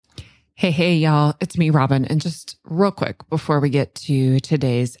Hey, y'all. It's me, Robin. And just real quick before we get to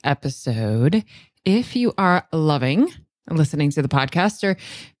today's episode, if you are loving listening to the podcast, or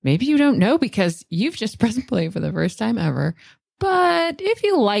maybe you don't know because you've just pressed play for the first time ever, but if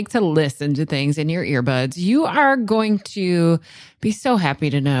you like to listen to things in your earbuds, you are going to be so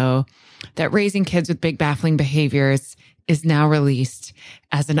happy to know that Raising Kids with Big Baffling Behaviors is now released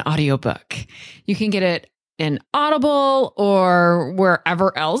as an audiobook. You can get it in Audible or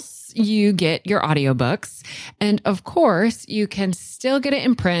wherever else you get your audiobooks. And of course, you can still get it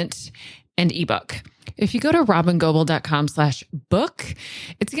in print and ebook. If you go to robingoble.com/book,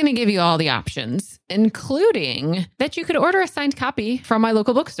 it's going to give you all the options, including that you could order a signed copy from my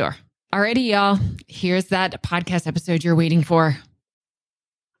local bookstore. Alrighty, y'all. Here's that podcast episode you're waiting for.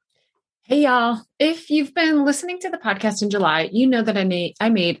 Hey, y'all. If you've been listening to the podcast in July, you know that I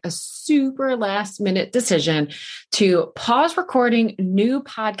made a super last minute decision to pause recording new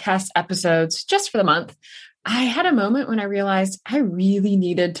podcast episodes just for the month. I had a moment when I realized I really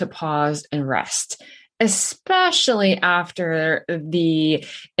needed to pause and rest, especially after the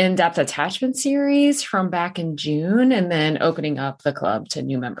in-depth attachment series from back in June and then opening up the club to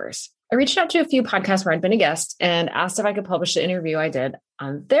new members. I reached out to a few podcasts where I'd been a guest and asked if I could publish the interview I did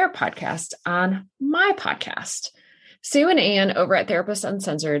on their podcast on my podcast. Sue and Ann over at Therapist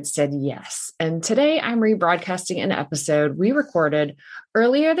Uncensored said yes. And today I'm rebroadcasting an episode we recorded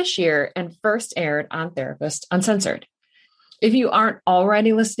earlier this year and first aired on Therapist Uncensored. If you aren't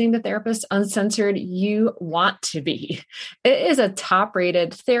already listening to Therapist Uncensored, you want to be. It is a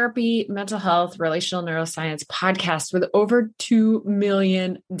top-rated therapy, mental health, relational neuroscience podcast with over 2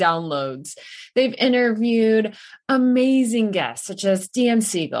 million downloads. They've interviewed amazing guests such as Deanne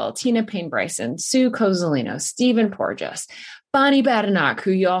Siegel, Tina Payne-Bryson, Sue Cozzolino, Stephen Porges, Bonnie Badenoch,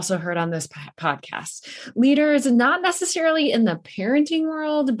 who you also heard on this podcast. Leaders not necessarily in the parenting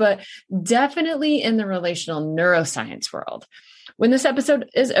world, but definitely in the relational neuroscience world. When this episode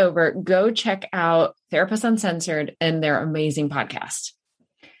is over, go check out Therapist Uncensored and their amazing podcast.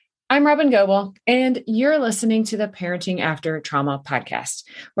 I'm Robin Goble, and you're listening to the Parenting After Trauma podcast,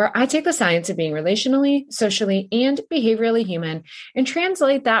 where I take the science of being relationally, socially, and behaviorally human and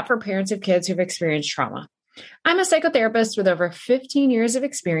translate that for parents of kids who've experienced trauma. I'm a psychotherapist with over 15 years of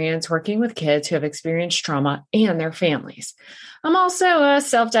experience working with kids who have experienced trauma and their families. I'm also a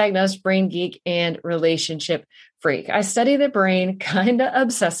self-diagnosed brain geek and relationship freak. I study the brain kind of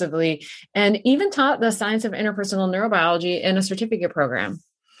obsessively and even taught the science of interpersonal neurobiology in a certificate program.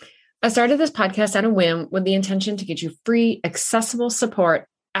 I started this podcast on a whim with the intention to get you free, accessible support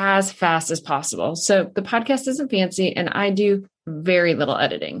as fast as possible. So the podcast isn't fancy and I do very little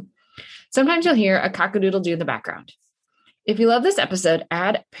editing. Sometimes you'll hear a cock-a-doodle-doo in the background. If you love this episode,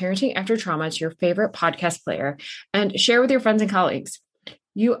 add Parenting After Trauma to your favorite podcast player and share with your friends and colleagues.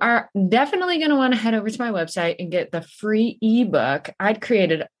 You are definitely going to want to head over to my website and get the free ebook I'd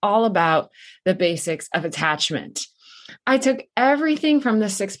created all about the basics of attachment. I took everything from the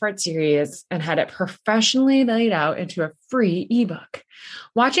 6-part series and had it professionally laid out into a free ebook.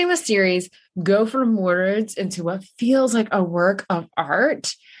 Watching the series go from words into what feels like a work of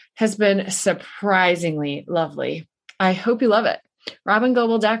art has been surprisingly lovely. I hope you love it.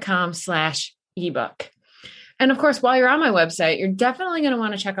 robingoble.com/ebook. And of course, while you're on my website, you're definitely going to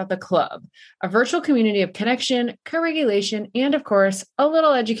want to check out the club, a virtual community of connection, co-regulation, and of course, a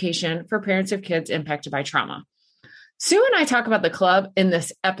little education for parents of kids impacted by trauma. Sue and I talk about the club in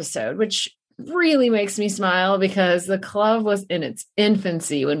this episode, which really makes me smile because the club was in its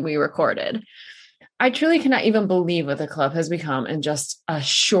infancy when we recorded. I truly cannot even believe what the club has become in just a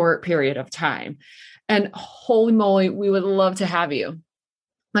short period of time. And holy moly, we would love to have you.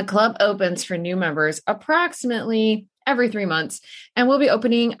 The club opens for new members approximately every 3 months, and we'll be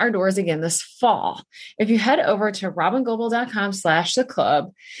opening our doors again this fall. If you head over to robingoble.com/the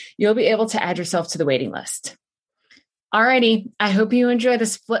club, you'll be able to add yourself to the waiting list. Alrighty, I hope you enjoy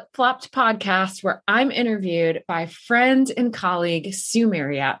this flip-flopped podcast where I'm interviewed by friend and colleague Sue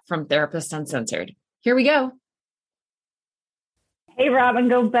Marriott from Therapist Uncensored. Here we go. Hey, Robin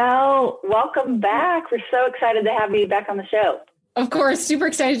Goble. Welcome back. We're so excited to have you back on the show. Of course, super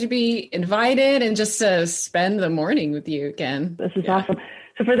excited to be invited and just to spend the morning with you again. This is awesome.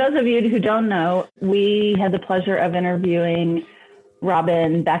 So for those of you who don't know, we had the pleasure of interviewing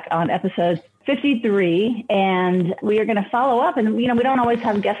Robin back on episode 53, and we are going to follow up. And, we don't always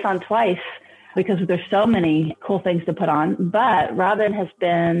have guests on twice because there's so many cool things to put on. But Robin has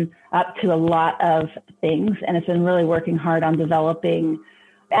been up to a lot of things and has been really working hard on developing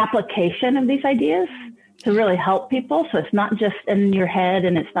application of these ideas to really help people. So it's not just in your head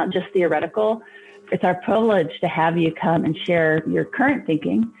and it's not just theoretical It's our privilege to have you come and share your current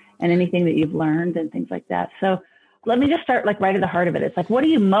thinking and anything that you've learned and things like that. So let me just start like right at the heart of it. It's like, what are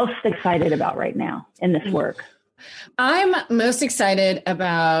you most excited about right now in this work? I'm most excited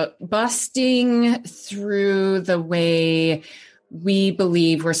about busting through the way we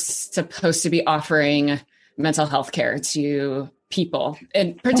believe we're supposed to be offering mental health care to people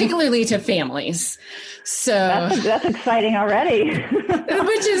and particularly to families. So that's exciting already.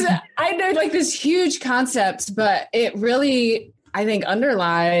 Which is, I know, like this huge concept, but it really, I think,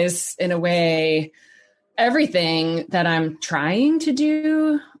 underlies in a way everything that I'm trying to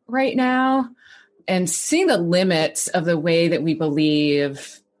do right now, and seeing the limits of the way that we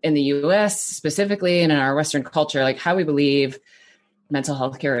believe in the US specifically and in our Western culture, like how we believe mental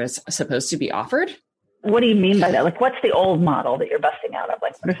health care is supposed to be offered. What do you mean by that? Like, what's the old model that you're busting out of?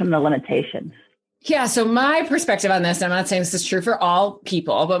 Like, what are some of the limitations? Yeah. So my perspective on this, I'm not saying this is true for all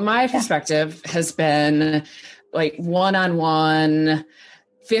people, but my perspective has been like one-on-one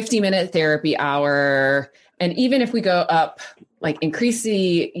 50-minute therapy hour. And even if we go up, like increase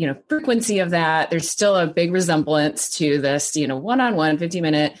the, frequency of that, there's still a big resemblance to this, one-on-one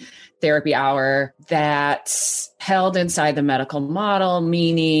 50-minute therapy hour that's held inside the medical model,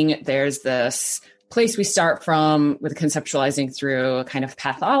 meaning there's this place we start from with conceptualizing through a kind of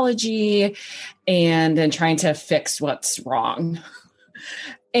pathology and then trying to fix what's wrong.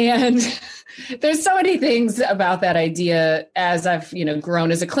 And there's so many things about that idea as I've,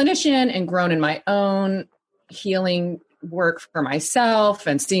 grown as a clinician and grown in my own healing work for myself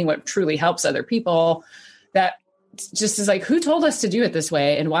and seeing what truly helps other people, that just is like, who told us to do it this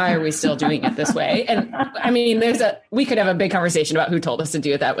way? And why are we still doing it this way? And I mean, we could have a big conversation about who told us to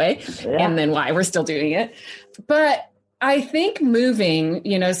do it that way and then why we're still doing it. But I think moving,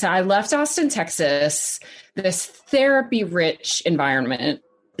 so I left Austin, Texas, this therapy rich environment.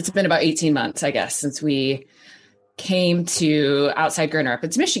 It's been about 18 months, I guess, since we came to outside Grand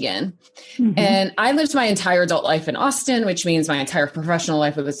Rapids, Michigan. Mm-hmm. And I lived my entire adult life in Austin, which means my entire professional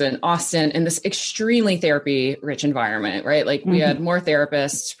life was in Austin in this extremely therapy rich environment, right? Like we had more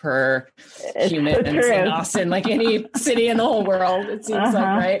therapists per human in Austin, like any city in the whole world, it seems like,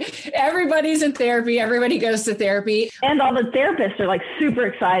 right? Everybody's in therapy. Everybody goes to therapy. And all the therapists are like super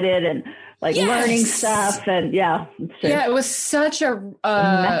excited and like learning stuff. And it was such a,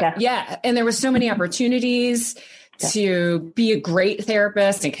 and there were so many opportunities to be a great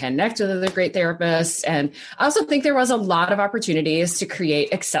therapist and connect with other great therapists. And I also think there was a lot of opportunities to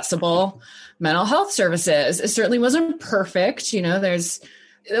create accessible mental health services. It certainly wasn't perfect. There's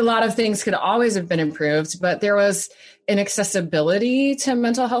a lot of things could always have been improved, but there was an accessibility to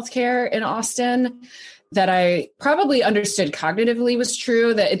mental health care in Austin that I probably understood cognitively was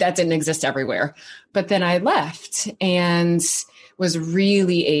true, that didn't exist everywhere. But then I left and was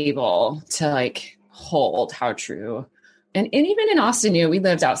really able to hold how true. And even in Austin, we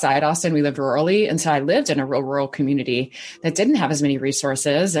lived outside Austin, we lived rurally. And so I lived in a rural community that didn't have as many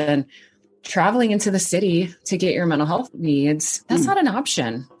resources, and traveling into the city to get your mental health needs, that's not an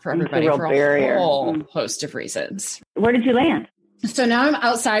option for everybody for a whole host of reasons. Where did you land? So now I'm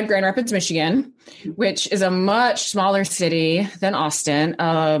outside Grand Rapids, Michigan, which is a much smaller city than Austin,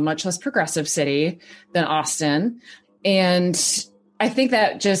 a much less progressive city than Austin. And I think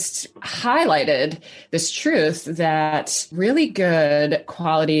that just highlighted this truth that really good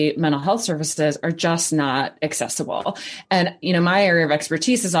quality mental health services are just not accessible. And, my area of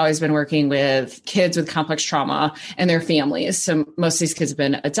expertise has always been working with kids with complex trauma and their families. So most of these kids have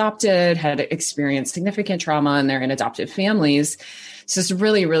been adopted, had experienced significant trauma, and they're in adoptive families. So it's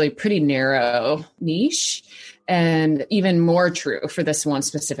really, really pretty narrow niche. And even more true for this one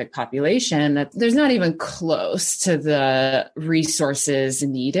specific population, that there's not even close to the resources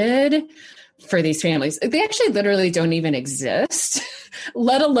needed for these families. They actually literally don't even exist,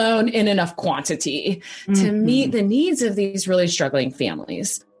 let alone in enough quantity to meet the needs of these really struggling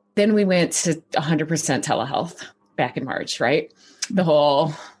families. Then we went to 100% telehealth back in March, right? The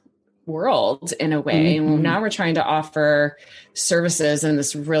whole world in a way. And now we're trying to offer services in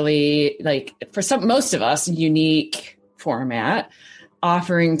this really, for most of us, unique format.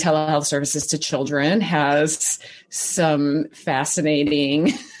 Offering telehealth services to children has some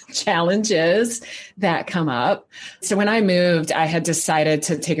fascinating challenges that come up. So when I moved, I had decided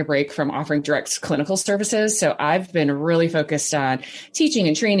to take a break from offering direct clinical services. So I've been really focused on teaching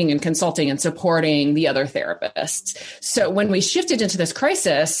and training and consulting and supporting the other therapists. So when we shifted into this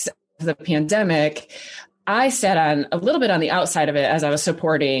crisis, the pandemic, I sat on a little bit on the outside of it as I was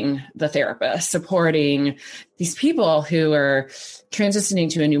supporting the therapist, supporting these people who are transitioning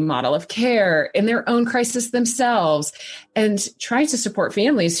to a new model of care in their own crisis themselves, and trying to support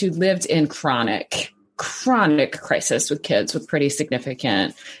families who lived in chronic crisis with kids with pretty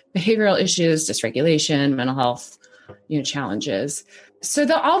significant behavioral issues, dysregulation, mental health, challenges. So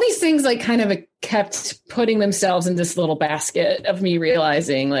all these things like kind of kept putting themselves in this little basket of me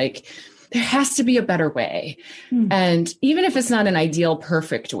realizing like, there has to be a better way. And even if it's not an ideal,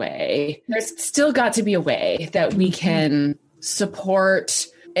 perfect way, there's still got to be a way that we can support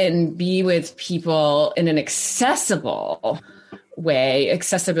and be with people in an accessible way.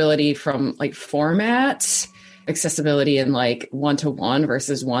 Accessibility from like format, accessibility in like one-to-one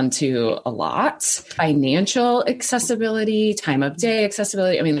versus one-to-a-lot, financial accessibility, time of day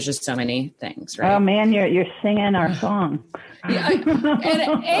accessibility. I mean, there's just so many things, right? Oh man, you're singing our song. Yeah,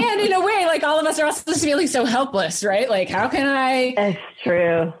 and in a way, like all of us are also feeling so helpless, right? Like, how can I? That's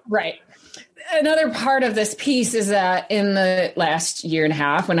true. Right. Another part of this piece is that in the last year and a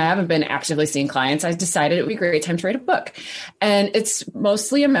half, when I haven't been actively seeing clients, I decided it would be a great time to write a book. And it's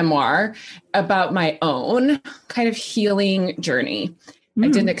mostly a memoir about my own kind of healing journey. I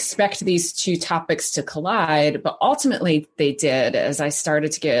didn't expect these two topics to collide, but ultimately they did. As I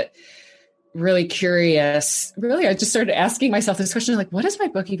started to get really curious, I just started asking myself this question, like, what is my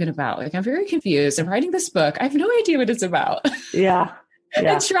book even about? Like, I'm very confused. I'm writing this book. I have no idea what it's about. Yeah.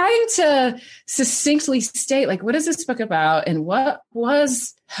 And trying to succinctly state, like, what is this book about and what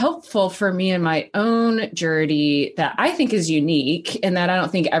was helpful for me in my own journey that I think is unique and that I don't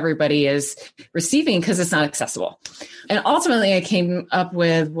think everybody is receiving because it's not accessible. And ultimately, I came up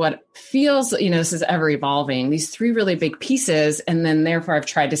with what feels, this is ever evolving, these three really big pieces. And then therefore, I've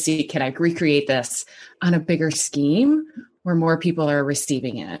tried to see, can I recreate this on a bigger scheme where more people are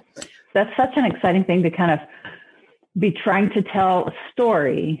receiving it? That's such an exciting thing to kind of be trying to tell a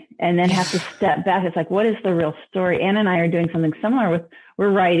story and then have to step back. It's like, what is the real story? Ann and I are doing something similar we're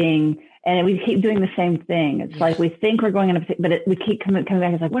writing and we keep doing the same thing. It's like, we think we're going in but we keep coming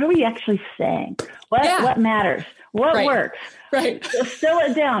back. It's like, what are we actually saying? What matters? What works? Right. Distill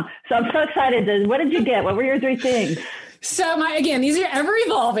it down. So I'm so excited. What did you get? What were your three things? So these are ever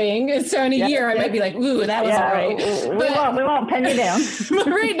evolving. So in a year, I might be like, ooh, that was all right. We won't pin you down. But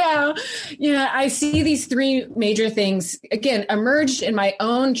right now, I see these three major things, again, emerged in my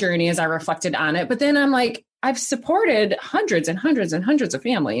own journey as I reflected on it. But then I'm like, I've supported hundreds and hundreds and hundreds of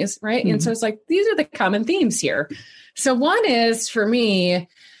families, right? And so it's like, these are the common themes here. So one is for me,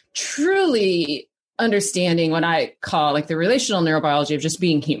 truly understanding what I call like the relational neurobiology of just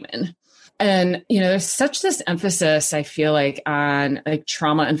being human. And, there's such this emphasis, I feel like, on like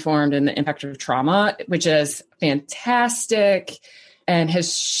trauma informed and the impact of trauma, which is fantastic and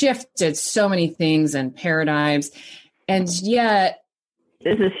has shifted so many things and paradigms. And yet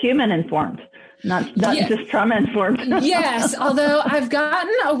this is human informed, not just trauma informed. Yes. Although I've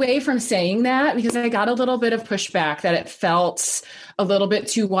gotten away from saying that because I got a little bit of pushback that it felt a little bit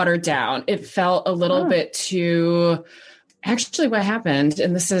too watered down. It felt a little bit too, actually what happened,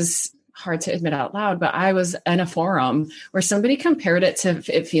 and this is hard to admit out loud, but I was in a forum where somebody compared it to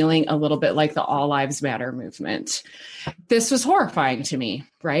it feeling a little bit like the All Lives Matter movement. This was horrifying to me,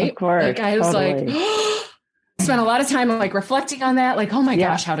 right? Of course, like I was totally. like, spent a lot of time like reflecting on that. Like, oh my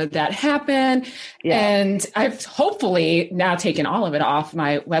gosh, how did that happen? Yeah. And I've hopefully now taken all of it off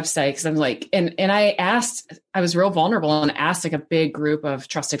my website because I'm like, and I was real vulnerable and asked like a big group of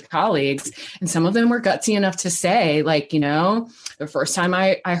trusted colleagues. And some of them were gutsy enough to say like, the first time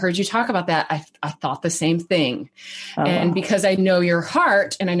I heard you talk about that, I thought the same thing. Oh, and because I know your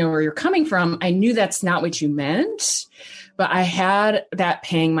heart and I know where you're coming from, I knew that's not what you meant. But I had that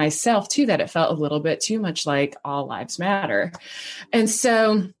pang myself too, that it felt a little bit too much like All Lives Matter. And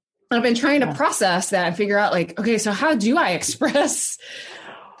so I've been trying to process that and figure out like, okay, so how do I express?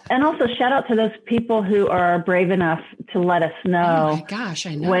 And also shout out to those people who are brave enough to let us know. Oh my gosh,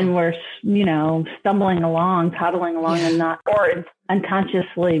 I know. When we're, stumbling along, toddling along and not, or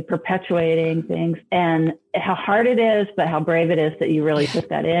unconsciously perpetuating things, and how hard it is, but how brave it is that you really took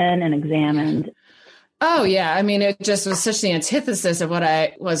that in and examined. Oh, yeah. I mean, it just was such the antithesis of what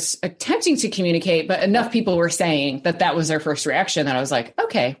I was attempting to communicate, but enough people were saying that was their first reaction that I was like,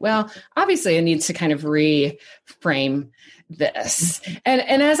 okay, well, obviously I need to kind of reframe this. And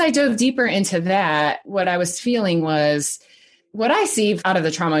as I dove deeper into that, what I was feeling was what I see out of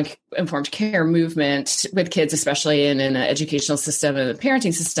the trauma-informed care movement with kids, especially in an educational system and a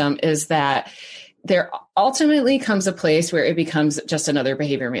parenting system, is that there ultimately comes a place where it becomes just another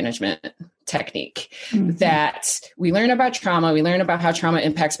behavior management technique that we learn about trauma, we learn about how trauma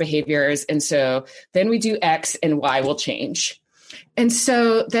impacts behaviors. And so then we do X and Y will change. And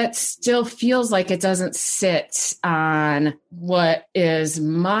so that still feels like it doesn't sit on what is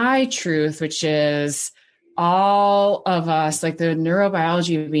my truth, which is all of us, like the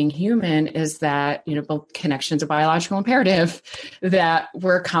neurobiology of being human is that, both connections are biological imperative, that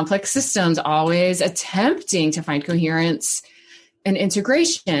we're complex systems always attempting to find coherence and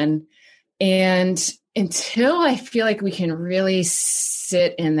integration. And until I feel like we can really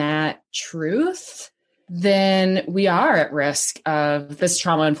sit in that truth, then we are at risk of this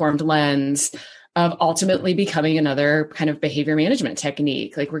trauma-informed lens of ultimately becoming another kind of behavior management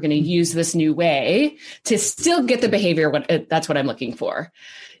technique. Like we're going to use this new way to still get the behavior. That's what I'm looking for,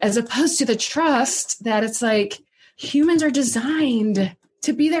 as opposed to the trust that it's like humans are designed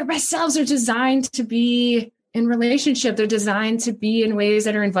to be their best selves, are designed to be in relationship. They're designed to be in ways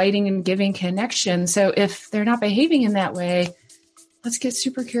that are inviting and giving connection. So if they're not behaving in that way, let's get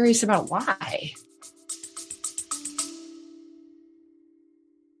super curious about why.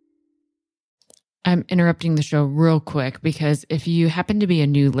 I'm interrupting the show real quick because if you happen to be a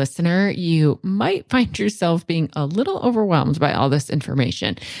new listener, you might find yourself being a little overwhelmed by all this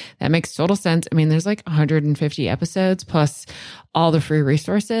information. That makes total sense. I mean, there's like 150 episodes plus all the free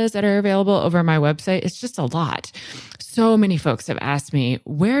resources that are available over my website. It's just a lot. So many folks have asked me,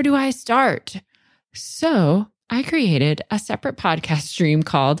 where do I start? So I created a separate podcast stream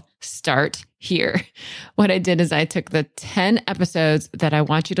called Start Here. What I did is I took the 10 episodes that I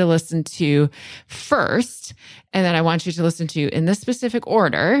want you to listen to first, and then I want you to listen to in this specific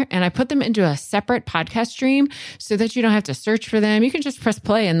order, and I put them into a separate podcast stream so that you don't have to search for them. You can just press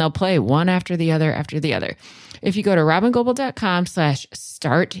play and they'll play one after the other after the other. If you go to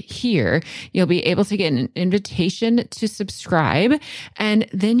robingoble.com/start here, you'll be able to get an invitation to subscribe, and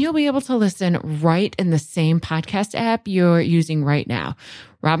then you'll be able to listen right in the same podcast app you're using right now.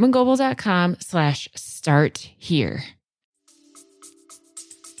 robingoble.com/start here.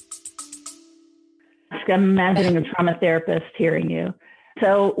 I'm imagining a trauma therapist hearing you.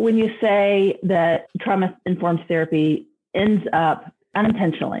 So when you say that trauma-informed therapy ends up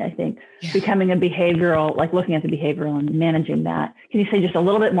unintentionally, I think, becoming a behavioral, like looking at the behavioral and managing that. Can you say just a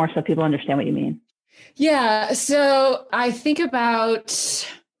little bit more so people understand what you mean? Yeah. So I think about,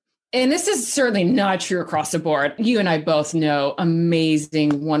 and this is certainly not true across the board. You and I both know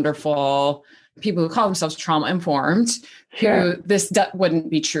amazing, wonderful people who call themselves trauma informed, who this wouldn't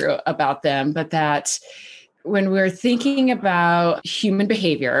be true about them, but that when we're thinking about human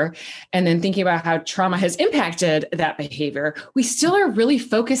behavior and then thinking about how trauma has impacted that behavior, we still are really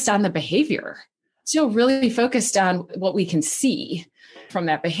focused on the behavior, still really focused on what we can see from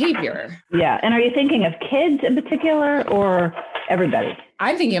that behavior. Yeah. And are you thinking of kids in particular or everybody?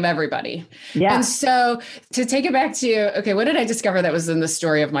 I'm thinking of everybody. Yeah. And so to take it back to, okay, what did I discover that was in the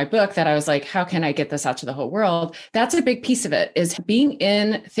story of my book that I was like, how can I get this out to the whole world? That's a big piece of it, is being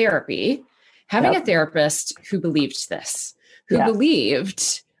in therapy, having a therapist who believed this, who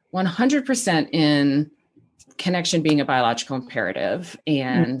believed 100% in connection being a biological imperative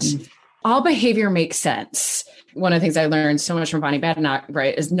and all behavior makes sense. One of the things I learned so much from Bonnie Badenoch,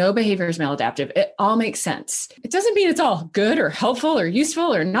 right, is no behavior is maladaptive. It all makes sense. It doesn't mean it's all good or helpful or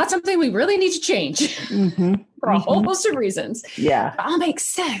useful or not something we really need to change for a whole host of reasons. Yeah. It all makes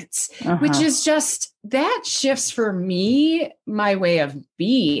sense, which is just, that shifts for me, my way of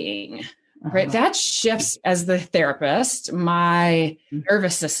being. Right. That shifts as the therapist, my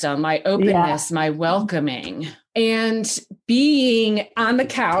nervous system, my openness, my welcoming, and being on the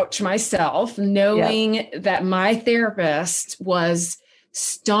couch myself, knowing that my therapist was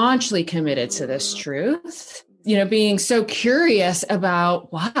staunchly committed to this truth, being so curious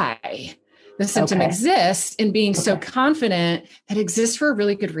about why the symptom exists and being so confident that it exists for a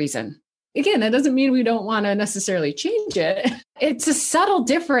really good reason. Again, that doesn't mean we don't want to necessarily change it. It's a subtle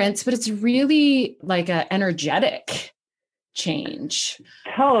difference, but it's really like an energetic change.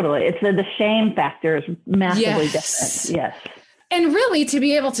 Totally. It's the shame factor is massively different. Yes. And really to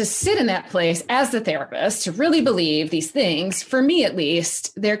be able to sit in that place as the therapist, to really believe these things, for me at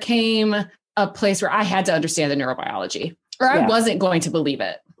least, there came a place where I had to understand the neurobiology, or I wasn't going to believe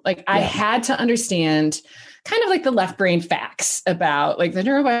it. Like I had to understand kind of like the left brain facts about like the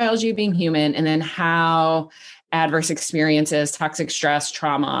neurobiology of being human, and then how adverse experiences, toxic stress,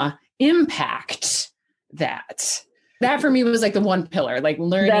 trauma impact that. That for me was like the one pillar, like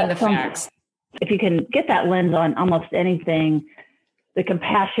learning the facts. If you can get that lens on almost anything, the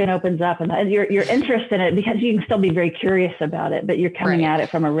compassion opens up, and your interest in it, because you can still be very curious about it, but you're coming at it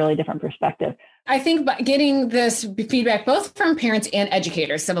from a really different perspective. I think getting this feedback both from parents and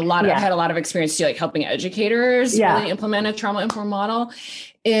educators, so I've had a lot of experience too, like helping educators really implement a trauma-informed model,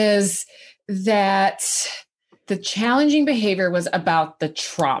 is that the challenging behavior was about the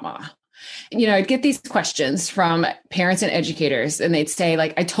trauma. I'd get these questions from parents and educators, and they'd say,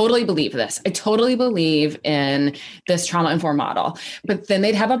 like, I totally believe this. I totally believe in this trauma-informed model. But then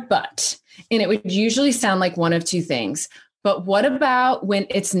they'd have a but, and it would usually sound like one of two things. But what about when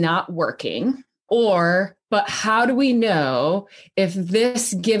it's not working? But how do we know if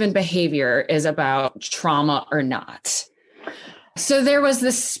this given behavior is about trauma or not? So there was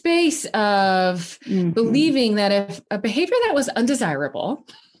this space of believing that if a behavior that was undesirable,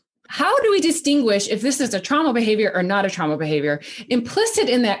 how do we distinguish if this is a trauma behavior or not a trauma behavior? Implicit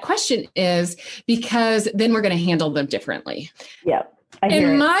in that question is because then we're going to handle them differently. Yeah.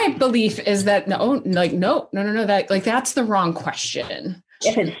 And my belief is that no, that's the wrong question.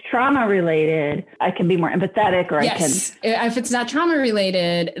 If it's trauma related, I can be more empathetic, or yes. If it's not trauma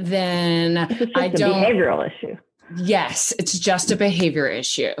related, then it's just a behavioral issue. Yes, it's just a behavior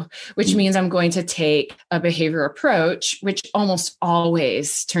issue, which means I'm going to take a behavior approach, which almost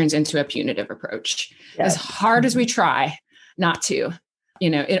always turns into a punitive approach. Yes. As hard as we try not to,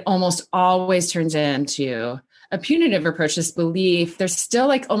 it almost always turns into a punitive approach. This belief, there's still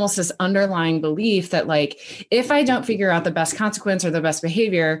like almost this underlying belief that, like, if I don't figure out the best consequence or the best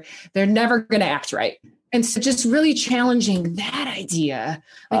behavior, they're never going to act right. And so just really challenging that idea.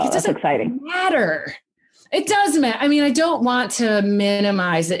 Like, it doesn't matter. It does matter. I mean, I don't want to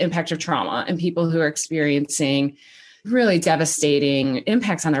minimize the impact of trauma and people who are experiencing really devastating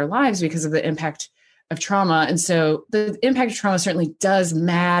impacts on their lives because of the impact of trauma. And so the impact of trauma certainly does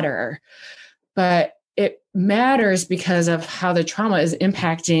matter, but it matters because of how the trauma is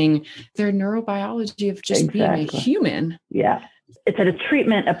impacting their neurobiology of just being a human. Yeah. It's a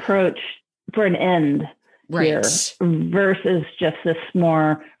treatment approach for an end here versus just this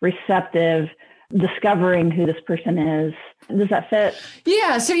more receptive discovering who this person is. Does that fit?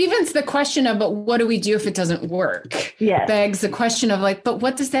 Yeah. So even the question of, but what do we do if it doesn't work? Yes. Begs the question of, like, but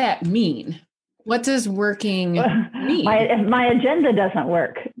what does that mean? What does working mean? If my agenda doesn't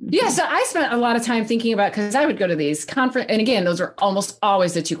work. Yeah. So I spent a lot of time thinking about, because I would go to these conference, and again, those are almost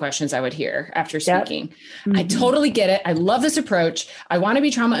always the two questions I would hear after speaking. Yep. Mm-hmm. I totally get it. I love this approach. I want to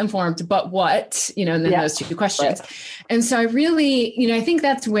be trauma informed, but what, and then those two questions. Right. And so I really, I think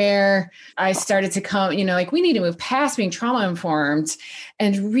that's where I started to come, like, we need to move past being trauma informed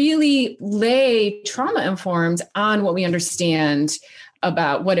and really lay trauma informed on what we understand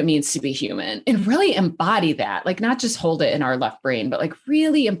about what it means to be human, and really embody that, like, not just hold it in our left brain, but like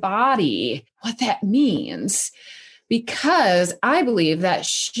really embody what that means, because I believe that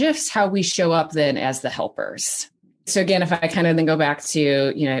shifts how we show up then as the helpers. So again, if I kind of then go back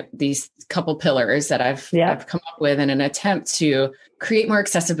to, these couple pillars that I've come up with in an attempt to create more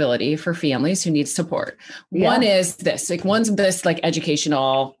accessibility for families who need support. One is this, one's this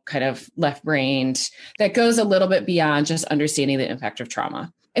educational kind of left-brained that goes a little bit beyond just understanding the impact of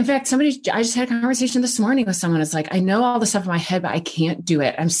trauma. In fact, I just had a conversation this morning with someone. It's like, I know all the stuff in my head, but I can't do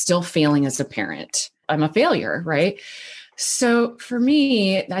it. I'm still failing as a parent. I'm a failure, right? So for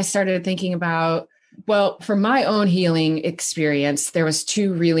me, I started thinking about, well, for my own healing experience, there was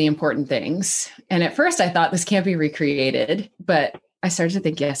two really important things. And at first I thought this can't be recreated, but I started to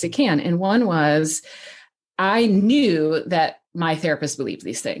think, yes, it can. And one was, I knew that my therapist believed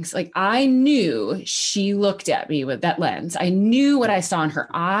these things. Like, I knew she looked at me with that lens. I knew what I saw in her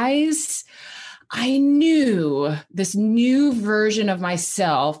eyes. I knew this new version of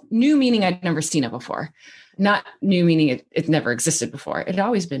myself, new meaning I'd never seen it before, not new meaning it never existed before. It had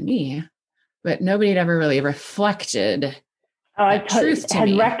always been me. But nobody had ever really reflected truth to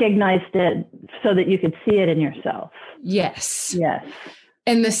me. Recognized it so that you could see it in yourself. Yes. Yes.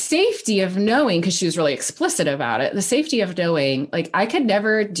 And the safety of knowing, because she was really explicit about it, the safety of knowing, like, I could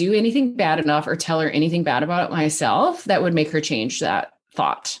never do anything bad enough or tell her anything bad about myself that would make her change that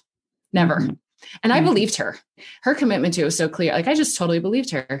thought. Never. Mm-hmm. And I believed her. Her commitment to it was so clear. Like, I just totally believed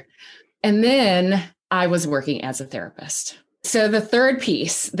her. And then I was working as a therapist. So the third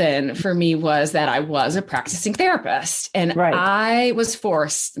piece then for me was that I was a practicing therapist, and I was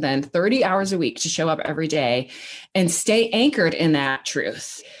forced then 30 hours a week to show up every day and stay anchored in that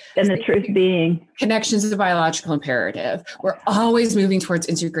truth. And the truth being connections is a biological imperative. We're always moving towards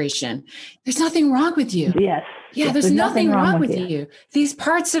integration. There's nothing wrong with you. Yes. Yeah, there's nothing wrong with you. These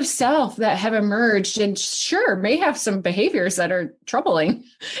parts of self that have emerged and sure may have some behaviors that are troubling.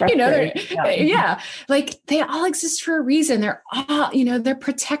 Like they all exist for a reason. They're all, they're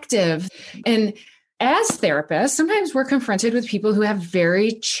protective. And as therapists, sometimes we're confronted with people who have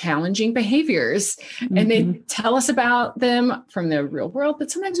very challenging behaviors and they tell us about them from the real world, but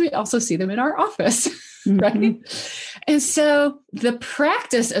sometimes we also see them in our office, right? And so the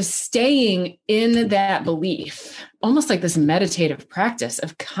practice of staying in that belief, almost like this meditative practice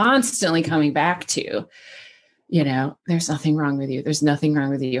of constantly coming back to, there's nothing wrong with you. There's nothing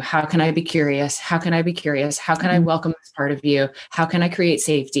wrong with you. How can I be curious? How can I be curious? How can I welcome this part of you? How can I create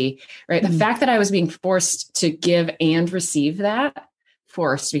safety? Right. The fact that I was being forced to give and receive that,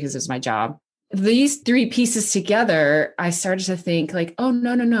 forced because it's my job. These three pieces together, I started to think like, oh,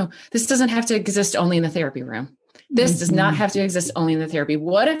 no. This doesn't have to exist only in the therapy room. This does not have to exist only in the therapy.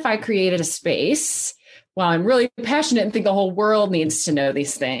 What if I created a space while I'm really passionate and think the whole world needs to know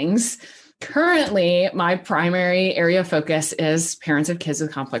these things? Currently, my primary area of focus is parents of kids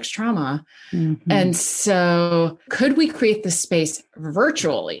with complex trauma. And so could we create this space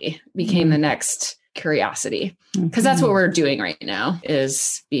virtually became the next curiosity, because that's what we're doing right now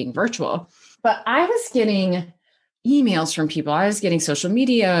is being virtual. But I was getting emails from people. I was getting social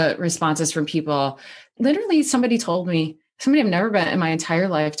media responses from people. Literally, somebody I've never met in my entire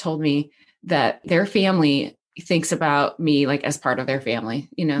life told me that their family thinks about me like as part of their family,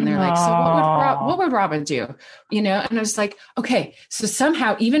 and they're like, so what would Robin do? And I was like, okay, so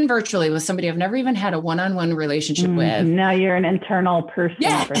somehow even virtually with somebody I've never even had a one-on-one relationship with. Now you're an internal person.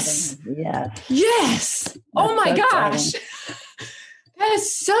 Yes. That's Oh my so gosh. exciting. That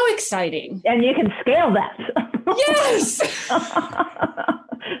is so exciting. And you can scale that. Yes.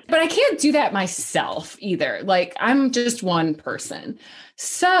 But I can't do that myself either. Like I'm just one person.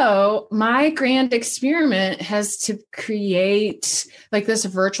 So my grand experiment has to create like this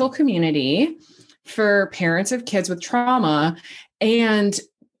virtual community for parents of kids with trauma. And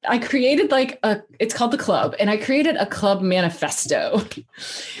I created it's called the club, and I created a club manifesto.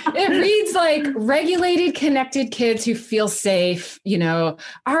 It reads like regulated, connected kids who feel safe,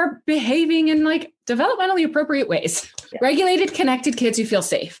 are behaving in like developmentally appropriate ways. Yeah. Regulated, connected kids who feel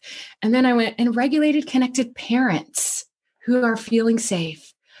safe. And then I went and regulated, connected parents who are feeling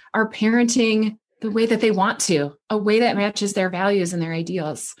safe, are parenting the way that they want to, a way that matches their values and their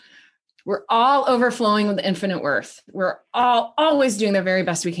ideals. We're all overflowing with infinite worth. We're all always doing the very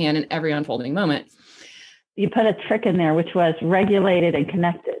best we can in every unfolding moment. You put a trick in there, which was regulated and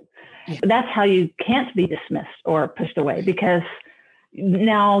connected. Yeah. That's how you can't be dismissed or pushed away, because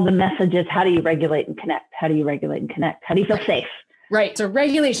now the message is, how do you regulate and connect? How do you regulate and connect? How do you feel safe? Right. So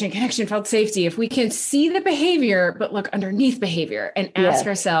regulation, connection, felt safety. If we can see the behavior, but look underneath behavior and ask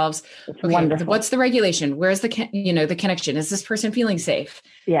ourselves, okay, what's the regulation? Where's the connection? Is this person feeling safe?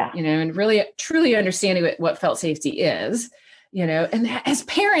 Yeah. And really, truly understanding what felt safety is, and that, as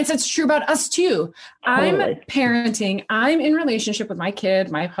parents, it's true about us too. Totally. I'm parenting. I'm in relationship with my kid,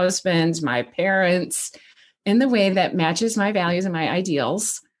 my husband, my parents in the way that matches my values and my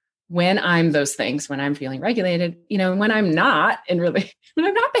ideals. When I'm those things, when I'm feeling regulated, when I'm not when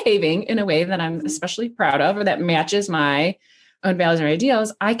I'm not behaving in a way that I'm especially proud of or that matches my own values or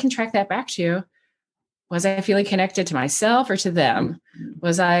ideals, I can track that back to, was I feeling connected to myself or to them?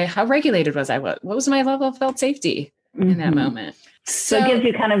 How regulated was I? What was my level of felt safety in that moment? So it gives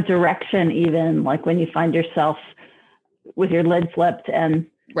you kind of direction, even like when you find yourself with your lid flipped and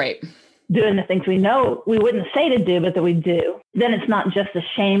right. doing the things we know we wouldn't say to do, but that we do. Then it's not just a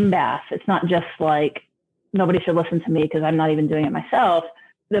shame bath. It's not just like, nobody should listen to me because I'm not even doing it myself.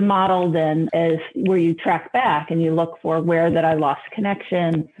 The model then is where you track back and you look for where that I lost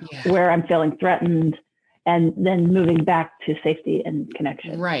connection, where I'm feeling threatened, and then moving back to safety and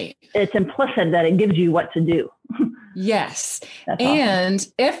connection. Right. It's implicit that it gives you what to do. Yes. That's and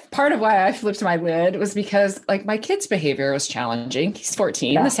awesome. If part of why I flipped my lid was because like my kid's behavior was challenging. He's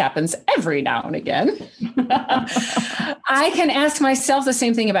 14. Yeah. This happens every now and again. I can ask myself the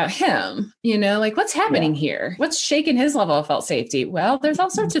same thing about him, like what's happening here? What's shaking his level of felt safety? Well, there's all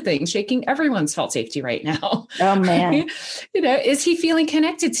sorts of things shaking everyone's felt safety right now. Oh man. Is he feeling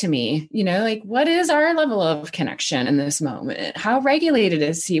connected to me? Like what is our level of connection in this moment? How regulated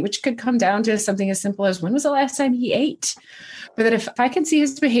is he? Which could come down to something as simple as, when was the last time he ate? But that if I can see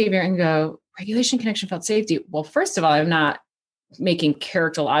his behavior and go, regulation, connection, felt safety. Well, first of all, I'm not making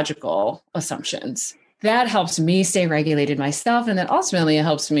characterological assumptions. That helps me stay regulated myself. And then ultimately it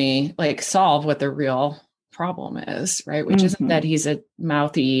helps me like solve what the real problem is, right? Which isn't that he's a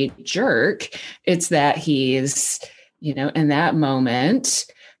mouthy jerk. It's that he's, in that moment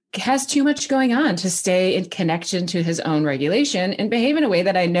has too much going on to stay in connection to his own regulation and behave in a way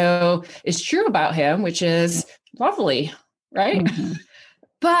that I know is true about him, which is lovely, right?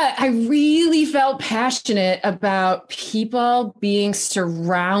 But I really felt passionate about people being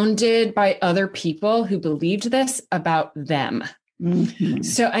surrounded by other people who believed this about them. Mm-hmm.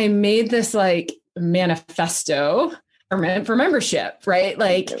 So I made this like manifesto for membership, right?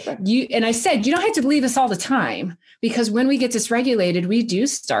 Like and I said, you don't have to believe this all the time, because when we get dysregulated, we do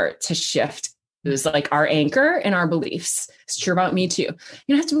start to shift. It was like our anchor and our beliefs. It's true about me too. You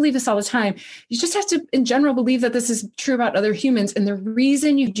don't have to believe this all the time. You just have to, in general, believe that this is true about other humans. And the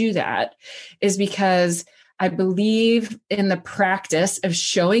reason you do that is because I believe in the practice of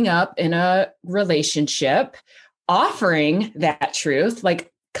showing up in a relationship, offering that truth,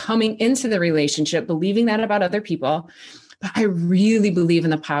 like coming into the relationship, believing that about other people. But I really believe in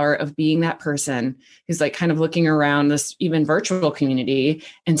the power of being that person who's like kind of looking around this even virtual community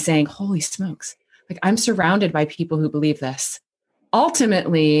and saying, holy smokes, like I'm surrounded by people who believe this.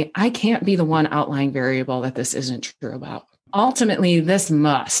 Ultimately, I can't be the one outlying variable that this isn't true about. Ultimately, this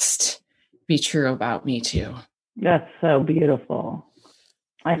must be true about me too. That's so beautiful.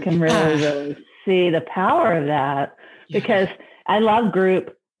 I can really see the power of that, because I love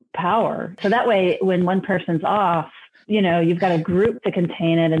group power. So that way, when one person's off, you've got a group to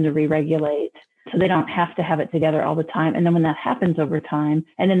contain it and to re-regulate, so they don't have to have it together all the time. And then when that happens over time,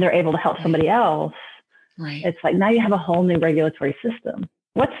 and then they're able to help somebody else, right? It's like now you have a whole new regulatory system.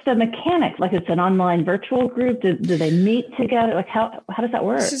 What's the mechanic? Like it's an online virtual group? Do they meet together? Like how does that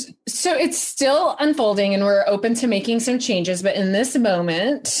work? So it's still unfolding, and we're open to making some changes. But in this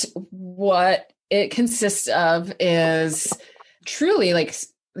moment, what it consists of is truly like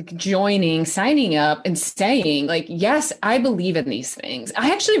joining, signing up and saying like, yes, I believe in these things.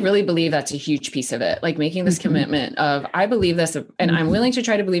 I actually really believe that's a huge piece of it. Like making this commitment of, I believe this, and I'm willing to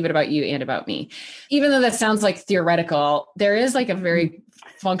try to believe it about you and about me. Even though that sounds like theoretical, there is like a very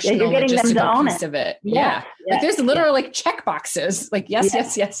functional logistical piece of it. Yes. Like there's literal like check boxes, like yes.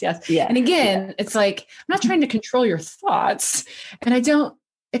 And again, it's like, I'm not trying to control your thoughts, and I don't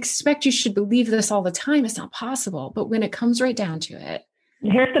expect you should believe this all the time. It's not possible. But when it comes right down to it,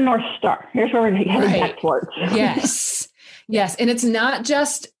 here's the North Star. Here's where we're heading back towards. Yes. And it's not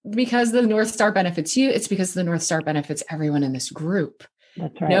just because the North Star benefits you. It's because the North Star benefits everyone in this group.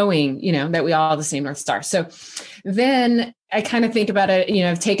 That's right. Knowing, that we all have the same North Star. So then I kind of think about it,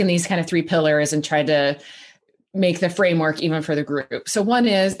 I've taken these kind of 3 pillars and tried to make the framework even for the group. So one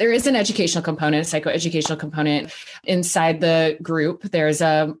is there is an educational component, psychoeducational component inside the group. There's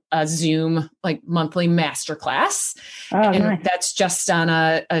a Zoom like monthly masterclass. And nice. That's just on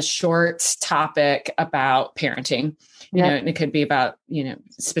a short topic about parenting. And it could be about,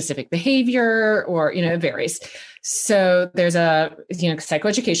 specific behavior or, it varies. So there's a,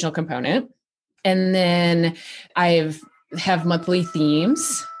 psychoeducational component. And then I have monthly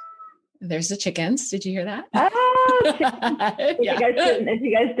themes. There's the chickens. Did you hear that? If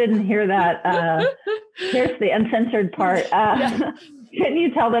you guys didn't hear that, here's the uncensored part. Can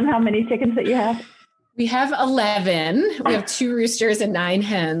you tell them how many chickens that you have? We have 11. We have 2 roosters and 9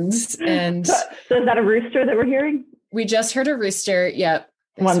 hens. And so is that a rooster that we're hearing? We just heard a rooster. Yep.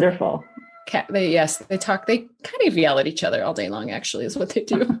 Wonderful. They talk. They kind of yell at each other all day long, actually, is what they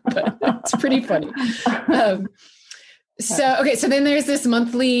do. But it's pretty funny. So then there's this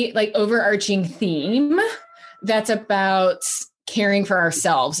monthly like overarching theme that's about caring for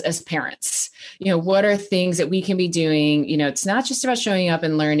ourselves as parents. What are things that we can be doing? It's not just about showing up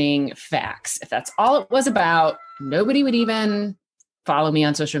and learning facts. If that's all it was about, nobody would even follow me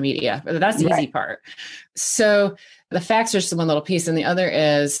on social media. That's the easy part. So the facts are just one little piece. And the other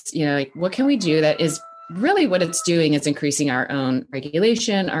is, like, what can we do that is really what it's doing is increasing our own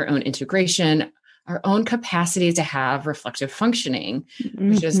regulation, our own integration, our own capacity to have reflective functioning,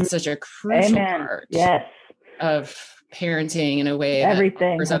 which is such a crucial part of parenting in a way.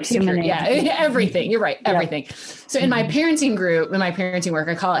 Everything. Everything. You're right. Everything. So in my parenting group, in my parenting work,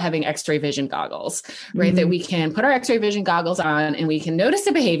 I call it having X-ray vision goggles, right? That we can put our X-ray vision goggles on and we can notice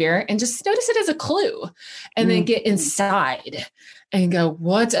the behavior and just notice it as a clue and then get inside and go,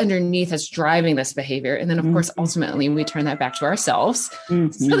 what's underneath that's driving this behavior? And then of course, ultimately we turn that back to ourselves.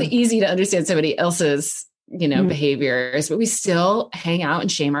 It's really easy to understand somebody else's, behaviors, but we still hang out and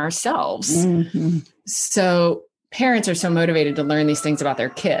shame ourselves. So parents are so motivated to learn these things about their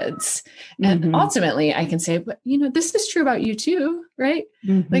kids. And ultimately I can say, but this is true about you too, right?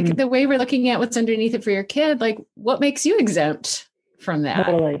 Like the way we're looking at what's underneath it for your kid, like what makes you exempt from that?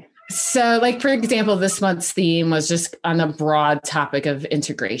 Totally. So like, for example, this month's theme was just on the broad topic of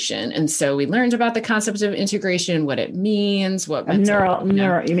integration. And so we learned about the concept of integration, what it means, what neural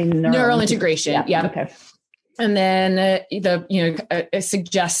integration. Yeah. Okay. And then a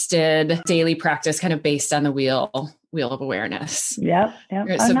suggested daily practice kind of based on the wheel of awareness. Yep.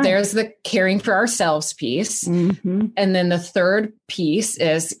 Right, so there's the caring for ourselves piece. Mm-hmm. And then the third piece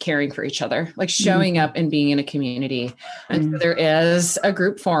is caring for each other, like showing up and being in a community. And so there is a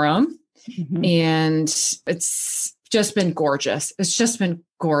group forum, and it's just been gorgeous. It's just been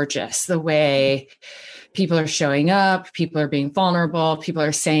gorgeous the way people are showing up, people are being vulnerable, people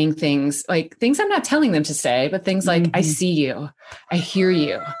are saying things I'm not telling them to say, but things like, I see you, I hear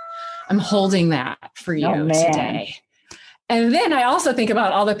you, I'm holding that for you today. And then I also think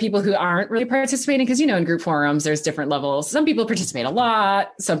about all the people who aren't really participating, because, in group forums, there's different levels. Some people participate a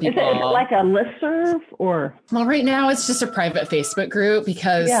lot. Some people. Is it like a listserv or? Well, right now it's just a private Facebook group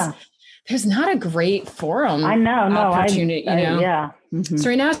because there's not a great forum opportunity, Yeah. Mm-hmm. So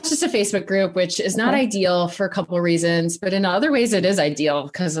right now it's just a Facebook group, which is not ideal for a couple of reasons, but in other ways it is ideal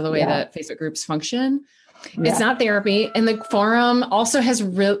because of the way that Facebook groups function. Yeah. It's not therapy. And the forum also has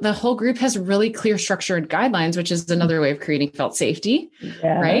the whole group has really clear structure and guidelines, which is another way of creating felt safety.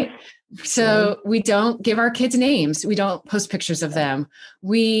 Right. So we don't give our kids names. We don't post pictures of them.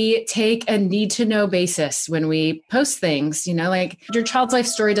 We take a need to know basis when we post things, like your child's life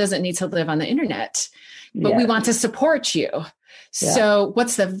story doesn't need to live on the internet, but we want to support you. So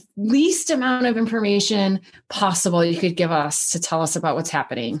what's the least amount of information possible you could give us to tell us about what's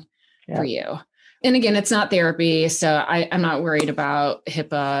happening for you? And again, it's not therapy, so I'm not worried about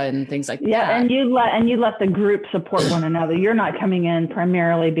HIPAA and things like that. Yeah, and you let the group support one another. You're not coming in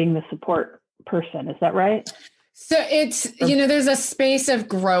primarily being the support person. Is that right? So it's, there's a space of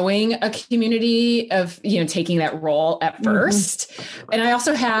growing a community of, taking that role at first. And I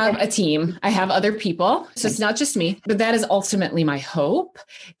also have a team. I have other people. So it's not just me, but that is ultimately my hope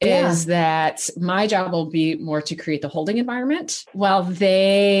is that my job will be more to create the holding environment while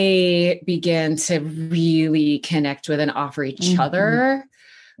they begin to really connect with and offer each other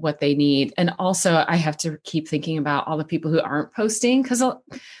what they need. And also I have to keep thinking about all the people who aren't posting, because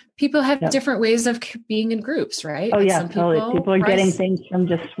people have different ways of being in groups, right? Oh, yeah, totally. People are getting things from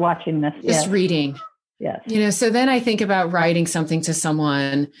just watching this. Just reading. Yes. So then I think about writing something to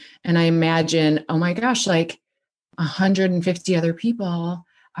someone and I imagine, oh my gosh, like 150 other people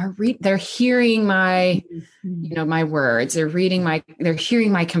are they're hearing my, my words, they're hearing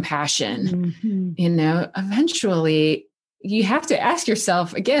my compassion, eventually you have to ask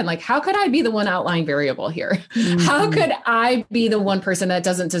yourself again, like, how could I be the one outlying variable here? How could I be the one person that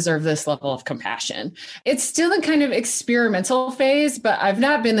doesn't deserve this level of compassion? It's still a kind of experimental phase, but I've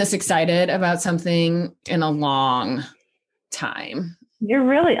not been this excited about something in a long time. You're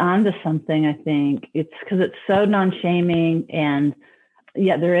really onto something, I think. It's because it's so non-shaming, and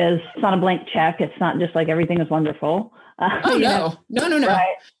it's not a blank check. It's not just like everything is wonderful. No.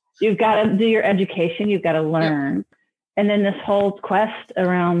 Right? You've got to do your education. You've got to learn. Yep. And then this whole quest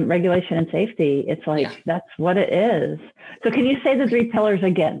around regulation and safety, it's like, that's what it is. So can you say the 3 pillars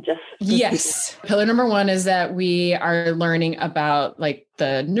again? Yes. Pillar number 1 is that we are learning about like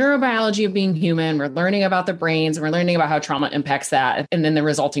the neurobiology of being human. We're learning about the brains, and we're learning about how trauma impacts that, and then the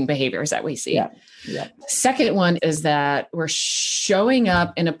resulting behaviors that we see. Second one is that we're showing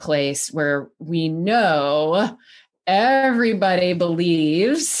up in a place where we know everybody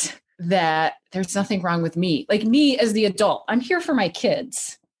believes that there's nothing wrong with me. Like me as the adult, I'm here for my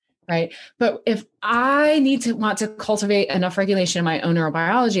kids, right? But if I want to cultivate enough regulation in my own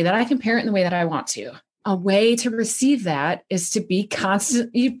neurobiology that I can parent in the way that I want to, a way to receive that is to be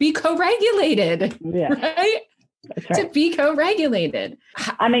co-regulated, right? That's right. To be co-regulated.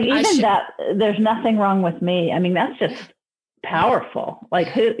 I mean, there's nothing wrong with me. I mean, that's just powerful.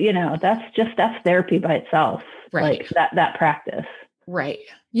 Like that's therapy by itself. Right. Like that practice. Right.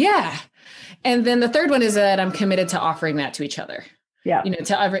 Yeah. And then the third one is that I'm committed to offering that to each other. Yeah.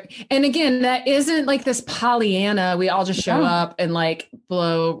 And again, that isn't like this Pollyanna, we all just show up and like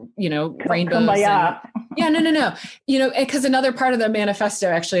blow, rainbows. No. Because another part of the manifesto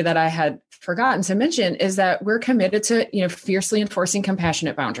actually that I had forgotten to mention is that we're committed to, fiercely enforcing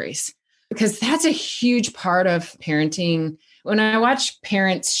compassionate boundaries, because that's a huge part of parenting. When I watch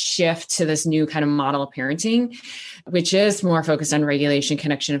parents shift to this new kind of model of parenting, which is more focused on regulation,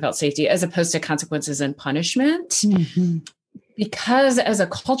 connection, and felt safety, as opposed to consequences and punishment, because as a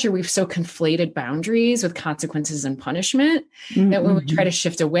culture, we've so conflated boundaries with consequences and punishment that when we try to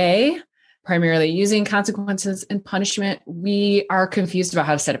shift away, primarily using consequences and punishment, we are confused about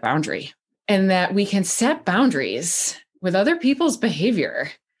how to set a boundary, and that we can set boundaries with other people's behavior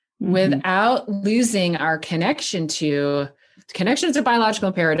without losing our connection to biological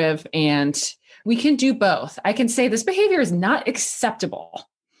imperative. And we can do both. I can say this behavior is not acceptable.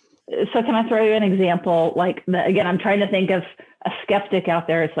 So can I throw you an example? Like, again, I'm trying to think of a skeptic out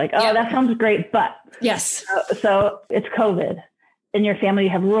there. It's like, oh, that sounds great, but yes. So it's COVID. In your family, you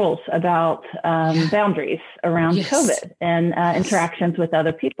have rules about boundaries around COVID and interactions with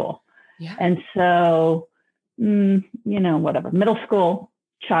other people. Yeah. And so, whatever, middle school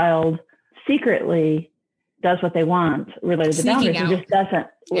child secretly does what they want related to boundaries and just doesn't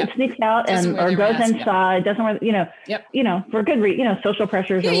sneaks out or goes inside, doesn't want, for good reason, social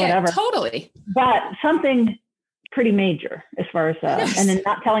pressures or whatever. Totally. But something pretty major as far as, and then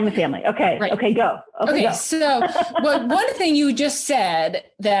not telling the family. Okay. Right. Okay, go. Okay, go. So one thing you just said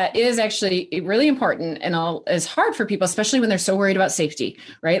that is actually really important and is hard for people, especially when they're so worried about safety,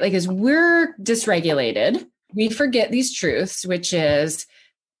 right? Like as we're dysregulated, we forget these truths, which is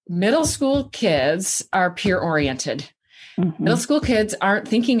middle school kids are peer oriented. Mm-hmm. Middle school kids aren't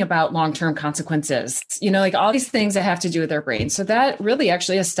thinking about long-term consequences, like all these things that have to do with their brain. So that really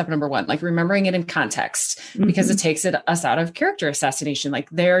actually is step number one, like remembering it in context, because it takes us out of character assassination. Like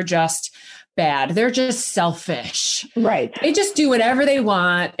they're just bad. They're just selfish. Right. They just do whatever they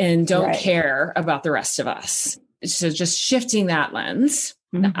want and don't care about the rest of us. So just shifting that lens.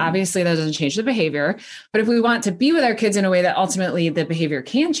 Now, obviously, that doesn't change the behavior, but if we want to be with our kids in a way that ultimately the behavior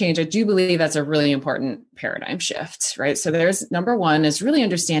can change, I do believe that's a really important paradigm shift, right? So there's number one is really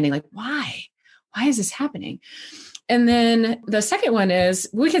understanding like, why is this happening? And then the second one is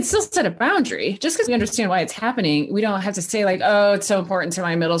we can still set a boundary just because we understand why it's happening. We don't have to say like, oh, it's so important to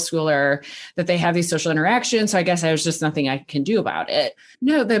my middle schooler that they have these social interactions. So I guess there's just nothing I can do about it.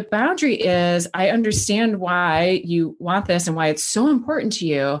 No, the boundary is I understand why you want this and why it's so important to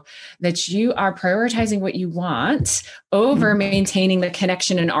you that you are prioritizing what you want over maintaining the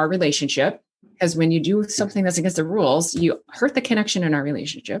connection in our relationship. Because when you do something that's against the rules, you hurt the connection in our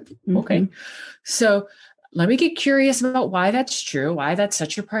relationship. Okay. So let me get curious about why that's true, why that's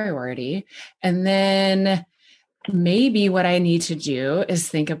such a priority. And then maybe what I need to do is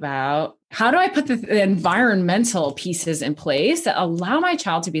think about how do I put the environmental pieces in place that allow my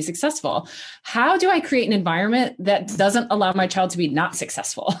child to be successful? How do I create an environment that doesn't allow my child to be not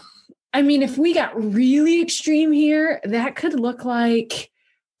successful? I mean, if we got really extreme here, that could look like,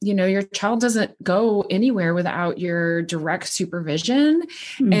 your child doesn't go anywhere without your direct supervision.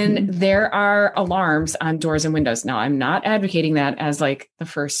 And there are alarms on doors and windows. Now, I'm not advocating that as like the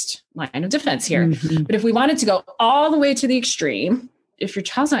first line of defense here. But if we wanted to go all the way to the extreme, if your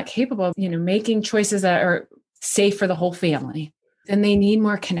child's not capable of, making choices that are safe for the whole family, then they need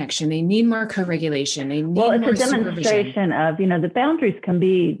more connection. They need more co-regulation. They need more it's a demonstration of, the boundaries can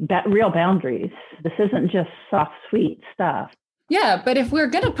be real boundaries. This isn't just soft, sweet stuff. Yeah, but if we're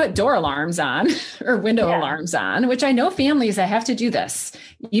going to put door alarms on or window alarms on, which I know families that have to do this,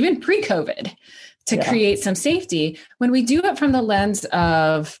 even pre-COVID, to create some safety, when we do it from the lens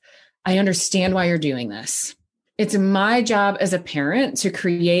of, I understand why you're doing this. It's my job as a parent to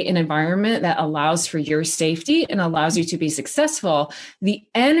create an environment that allows for your safety and allows you to be successful. The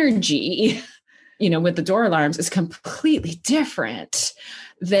energy, with the door alarms is completely different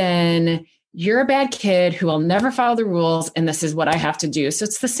than you're a bad kid who will never follow the rules, and this is what I have to do. So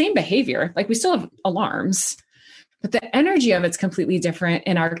it's the same behavior. Like we still have alarms, but the energy of it's completely different.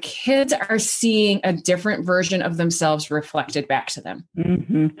 And our kids are seeing a different version of themselves reflected back to them.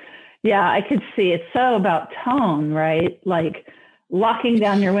 Yeah, I could see it's so about tone, right? Like locking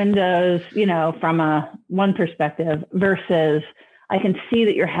down your windows, from one perspective versus I can see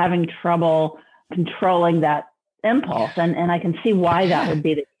that you're having trouble controlling that impulse. And I can see why that would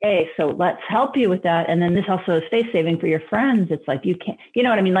be the case. So let's help you with that. And then this also is space saving for your friends. It's like, you can't, you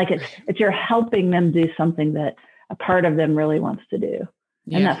know what I mean? Like it's you're helping them do something that a part of them really wants to do.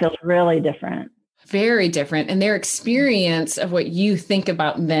 And that feels really different. Very different. And their experience of what you think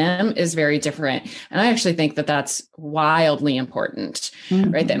about them is very different. And I actually think that that's wildly important,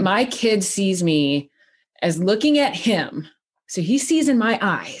 right? That my kid sees me as looking at him. So he sees in my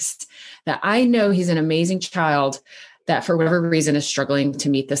eyes that I know he's an amazing child that for whatever reason is struggling to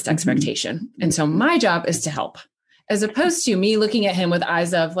meet this expectation. And so my job is to help, as opposed to me looking at him with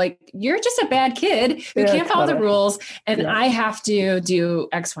eyes of like, you're just a bad kid who can't follow the rules. And I have to do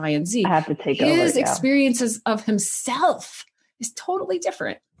X, Y, and Z. I have to take his experiences of himself is totally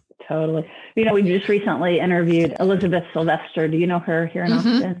different. Totally. We just recently interviewed Elizabeth Sylvester. Do you know her here in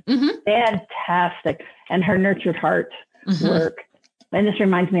Austin? Fantastic. And her nurtured heart work. And this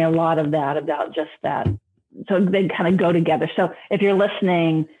reminds me a lot of that, about just that. So they kind of go together. So if you're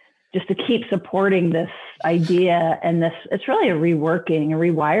listening, just to keep supporting this idea and this, it's really a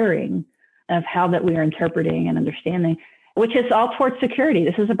rewiring of how that we are interpreting and understanding, which is all towards security.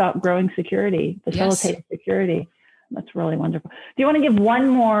 This is about growing security, facilitating security. That's really wonderful. Do you want to give one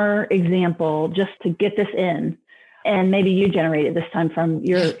more example just to get this in? And maybe you generated this time from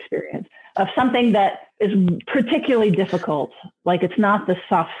your experience of something that is particularly difficult, like it's not the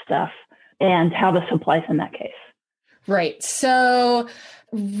soft stuff, and how this applies in that case. Right. So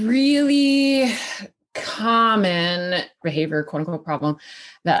really common behavior, quote unquote, problem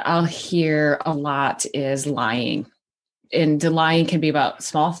that I'll hear a lot is lying. And the lying can be about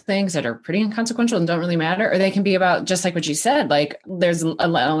small things that are pretty inconsequential and don't really matter, or they can be about just like what you said, like there's an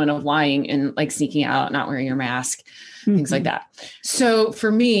element of lying and like sneaking out, not wearing your mask, things like that. So for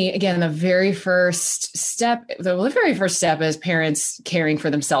me, again, the very first step is parents caring for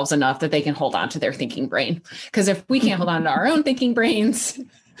themselves enough that they can hold on to their thinking brain. Because if we can't hold on to our own thinking brains,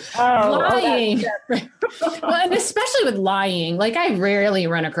 lying. Well, and especially with lying, like I rarely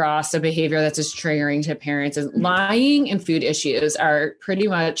run across a behavior that's as triggering to parents as lying and food issues are pretty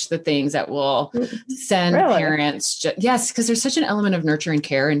much the things that will send parents. Yes, because there's such an element of nurture and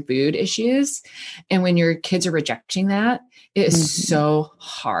care in food issues. And when your kids are rejecting that, it is so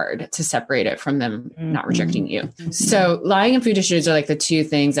hard to separate it from them not rejecting you. So lying and food issues are like the two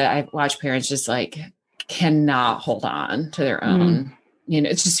things that I watch parents just like cannot hold on to their own. It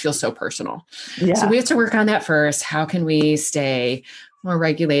just feels so personal. Yeah. So we have to work on that first. How can we stay more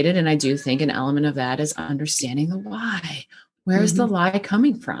regulated? And I do think an element of that is understanding the why. Where is the lie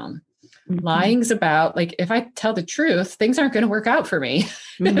coming from? Lying's about like, if I tell the truth, things aren't going to work out for me.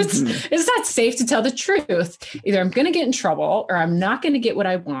 It's not safe to tell the truth. Either I'm going to get in trouble or I'm not going to get what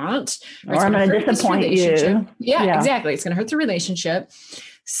I want. Or I'm going to disappoint you. Yeah, exactly. It's going to hurt the relationship.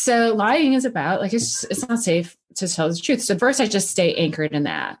 So lying is about like, it's not safe to tell the truth. So first I just stay anchored in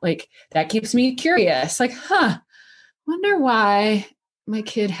that. Like that keeps me curious. Like, wonder why my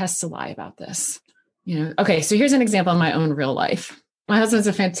kid has to lie about this. Okay. So here's an example in my own real life. My husband's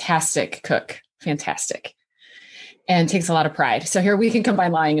a fantastic cook, fantastic, and takes a lot of pride. So here we can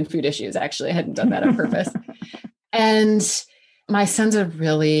combine lying and food issues. Actually, I hadn't done that on purpose. And my son's a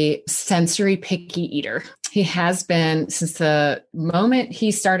really sensory picky eater. He has been since the moment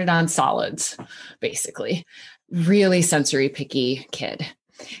he started on solids, basically. Really sensory picky kid.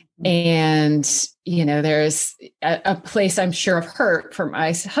 And, there's a place I'm sure of hurt for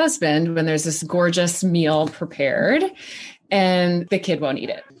my husband when there's this gorgeous meal prepared and the kid won't eat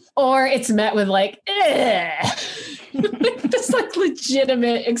it. Or it's met with like, just like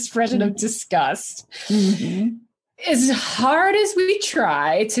legitimate expression of disgust. As hard as we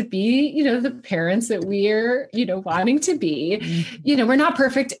try to be, the parents that we're, wanting to be, we're not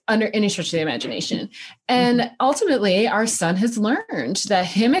perfect under any stretch of the imagination. And ultimately, our son has learned that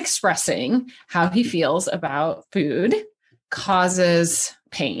him expressing how he feels about food causes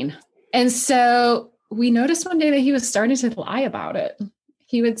pain. And so we noticed one day that he was starting to lie about it.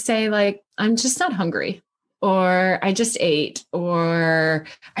 He would say like, I'm just not hungry. Or I just ate, or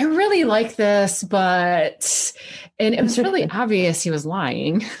I really like this, and it was really obvious he was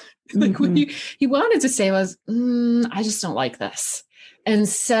lying. Like what he wanted to say was, I just don't like this. And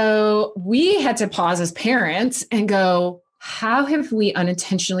so we had to pause as parents and go, how have we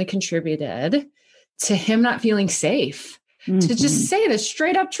unintentionally contributed to him not feeling safe? To just say the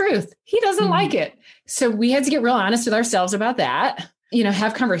straight up truth. He doesn't like it. So we had to get real honest with ourselves about that.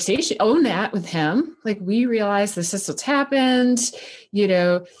 Have conversation, own that with him. Like we realize this is what's happened.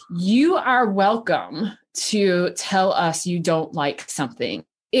 You are welcome to tell us you don't like something.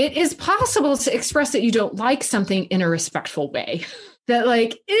 It is possible to express that you don't like something in a respectful way. That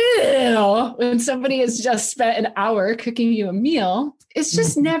like, ew, when somebody has just spent an hour cooking you a meal, it's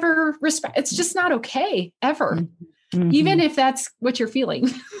just never respect. It's just not okay ever. Even if that's what you're feeling,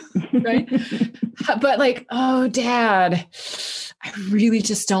 right? But like, oh, Dad, I really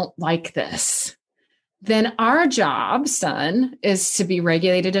just don't like this. Then our job, son, is to be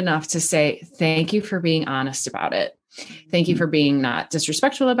regulated enough to say, thank you for being honest about it. Thank you for being not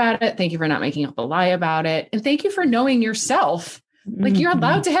disrespectful about it. Thank you for not making up a lie about it. And thank you for knowing yourself. Like you're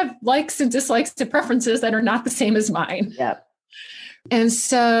allowed to have likes and dislikes to preferences that are not the same as mine. Yep. And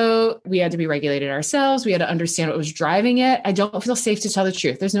so we had to be regulated ourselves. We had to understand what was driving it. I don't feel safe to tell the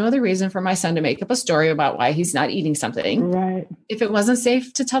truth. There's no other reason for my son to make up a story about why he's not eating something. Right. If it wasn't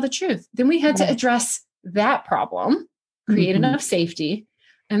safe to tell the truth, then we had to address that problem, create enough safety.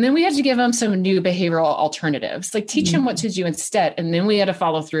 And then we had to give him some new behavioral alternatives, like teach him what to do instead. And then we had to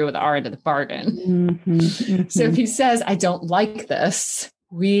follow through with our end of the bargain. So if he says, I don't like this,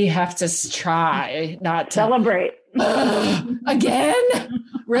 we have to try not to celebrate. Again?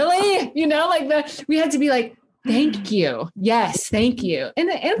 Really? We had to be like, thank you. Yes, thank you. And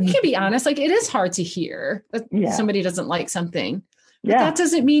we can be honest, like it is hard to hear that somebody doesn't like something, But that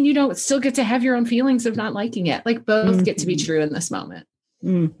doesn't mean you don't still get to have your own feelings of not liking it. Like both get to be true in this moment.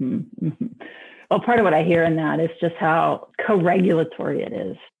 Well, part of what I hear in that is just how co-regulatory it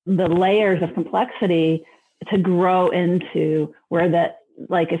is. The layers of complexity to grow into where that,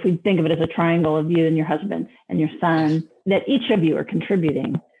 like if we think of it as a triangle of you and your husband and your son, that each of you are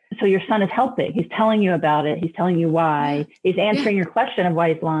contributing. So your son is helping. He's telling you about it. He's telling you why. He's answering your question of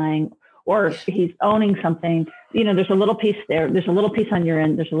why he's lying, or he's owning something. You know, there's a little piece there. There's a little piece on your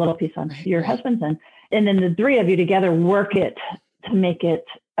end. There's a little piece on your husband's end. And then the three of you together work it to make it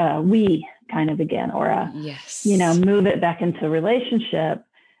we kind of again, or move it back into a relationship.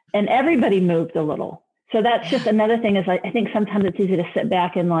 And everybody moved a little. So that's just another thing is I think sometimes it's easy to sit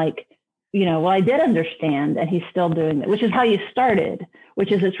back and like, well, I did understand and he's still doing it, which is how you started,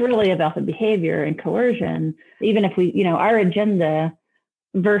 which is it's really about the behavior and coercion. Even if we, our agenda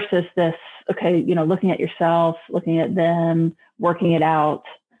versus this, looking at yourself, looking at them, working it out.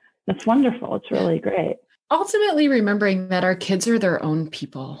 That's wonderful. It's really great. Ultimately, remembering that our kids are their own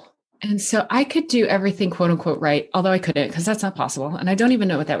people. And so I could do everything, quote unquote, right. Although I couldn't, because that's not possible. And I don't even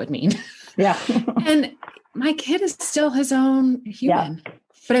know what that would mean. Yeah. And my kid is still his own human,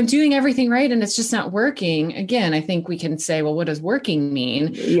 but I'm doing everything right. And it's just not working. Again, I think we can say, well, what does working mean?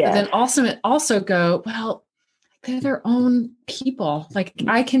 But then also go, well, they're their own people. Like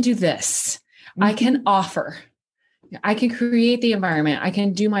I can do this. I can offer. I can create the environment. I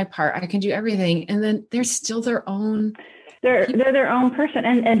can do my part. I can do everything. And then they're still their own. They're their own person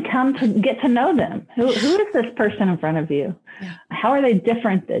and come to get to know them. Who is this person in front of you? Yeah. How are they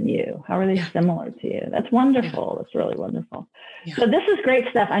different than you? How are they similar to you? That's wonderful. That's really wonderful. Yeah. So this is great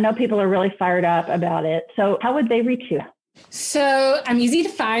stuff. I know people are really fired up about it. So how would they reach you? So I'm easy to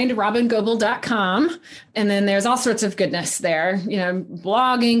find, robingoebel.com. And then there's all sorts of goodness there,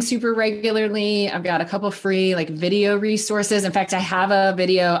 blogging super regularly. I've got a couple of free video resources. In fact, I have a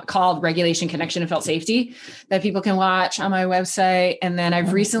video called Regulation, Connection, and Felt Safety that people can watch on my website. And then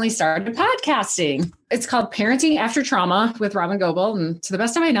I've recently started podcasting. It's called Parenting After Trauma with Robin Goebel. And to the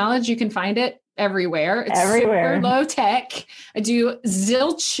best of my knowledge, you can find it everywhere. It's super low tech. I do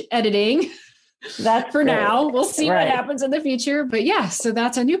zilch editing. That's for great. Now. We'll see what happens in the future. But so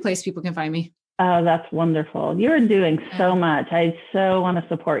that's a new place people can find me. Oh, that's wonderful. You're doing so much. I so want to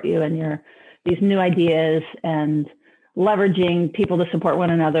support you and these new ideas and leveraging people to support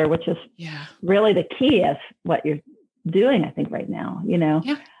one another, which is really the key of what you're doing, I think, right now.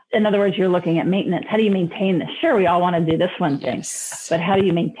 In other words, you're looking at maintenance. How do you maintain this? Sure, we all want to do this one thing, but how do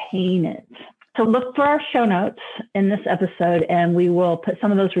you maintain it? So look for our show notes in this episode, and we will put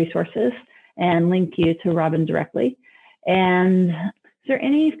some of those resources and link you to Robin directly. And is there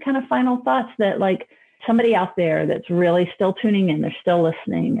any kind of final thoughts that somebody out there that's really still tuning in, they're still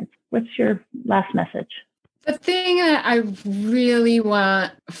listening? What's your last message? The thing that I really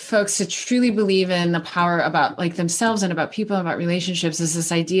want folks to truly believe in the power about themselves and about people, about relationships is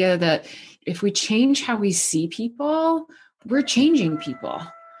this idea that if we change how we see people, we're changing people.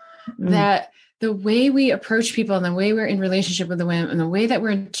 That the way we approach people and the way we're in relationship with them and the way that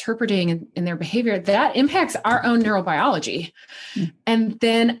we're interpreting in their behavior, that impacts our own neurobiology. And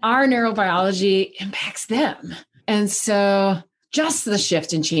then our neurobiology impacts them. And so just the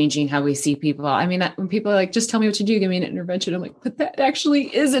shift in changing how we see people. I mean, when people are just tell me what to do, give me an intervention. I'm like, but that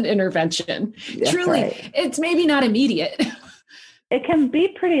actually is an intervention. That's truly, It's maybe not immediate. It can be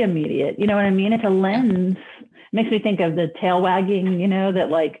pretty immediate. You know what I mean? It's a lens. It makes me think of the tail wagging,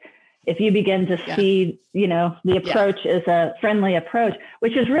 that if you begin to see, the approach is a friendly approach,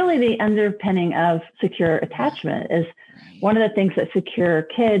 which is really the underpinning of secure attachment, is one of the things that secure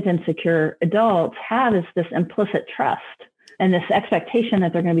kids and secure adults have is this implicit trust and this expectation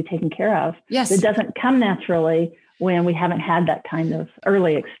that they're going to be taken care of. Yes. It doesn't come naturally when we haven't had that kind of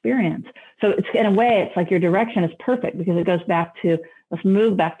early experience. So it's in a way, it's like your direction is perfect because it goes back to, let's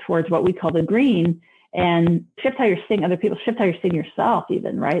move back towards what we call the green and shift how you're seeing other people, shift how you're seeing yourself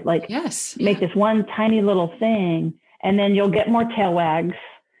even, right? Make this one tiny little thing and then you'll get more tail wags,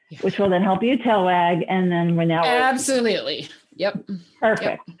 which will then help you tail wag. And then we're now. Absolutely. Yep.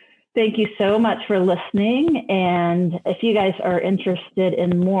 Perfect. Yep. Thank you so much for listening. And if you guys are interested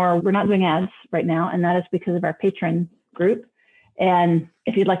in more, we're not doing ads right now. And that is because of our Patreon group. And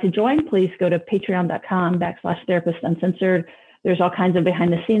if you'd like to join, please go to patreon.com/therapist uncensored. There's all kinds of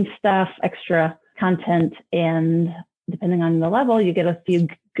behind the scenes stuff, extra content, and depending on the level, you get a few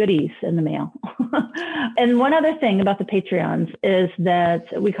goodies in the mail. And one other thing about the Patreons is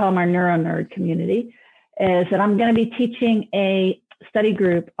that we call them our Neuro Nerd community, is that I'm going to be teaching a study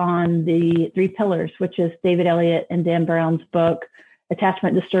group on the 3 pillars, which is David Elliott and Dan Brown's book,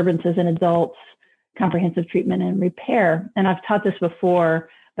 Attachment Disturbances in Adults, comprehensive treatment and repair. And I've taught this before,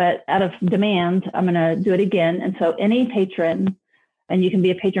 but out of demand, I'm going to do it again. And so any patron, and you can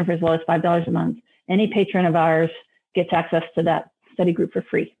be a patron for as low as $5 a month, any patron of ours gets access to that study group for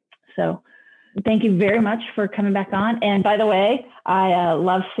free. So thank you very much for coming back on. And by the way, I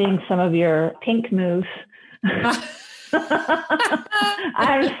love seeing some of your pink moves. I'm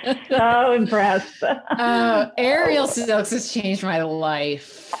so impressed. Aerial silks has changed my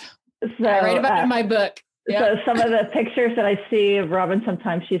life. So, I write about it in my book. Yep. So some of the pictures that I see of Robin,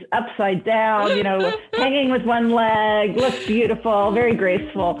 sometimes she's upside down, hanging with one leg, looks beautiful, very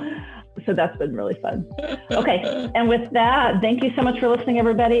graceful. So that's been really fun. Okay. And with that, thank you so much for listening,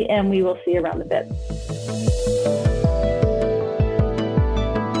 everybody. And we will see you around the bit.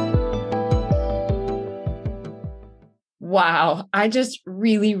 Wow. I just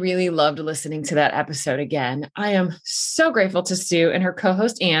really, really loved listening to that episode again. I am so grateful to Sue and her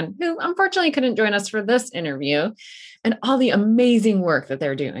co-host, Anne, who unfortunately couldn't join us for this interview, and all the amazing work that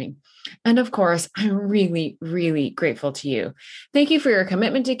they're doing. And of course, I'm really, really grateful to you. Thank you for your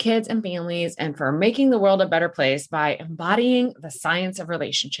commitment to kids and families and for making the world a better place by embodying the science of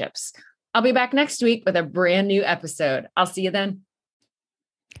relationships. I'll be back next week with a brand new episode. I'll see you then.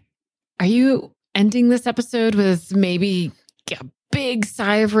 Are you ending this episode with maybe a big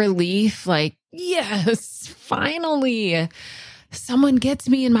sigh of relief? Like, yes, finally, someone gets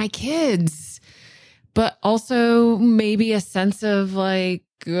me and my kids. But also maybe a sense of like,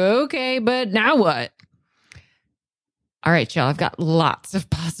 okay, but now what? All right, y'all, I've got lots of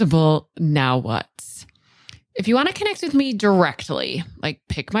possible now whats. If you want to connect with me directly, like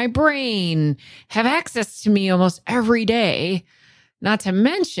pick my brain, have access to me almost every day, not to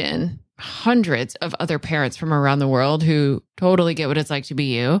mention hundreds of other parents from around the world who totally get what it's like to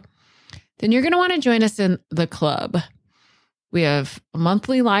be you, then you're going to want to join us in the club. We have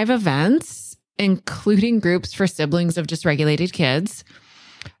monthly live events, including groups for siblings of dysregulated kids,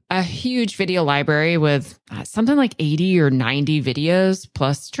 a huge video library with something like 80 or 90 videos,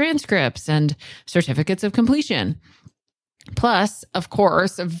 plus transcripts and certificates of completion. Plus, of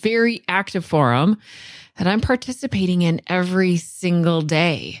course, a very active forum that I'm participating in every single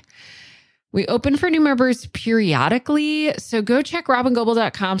day. We open for new members periodically, so go check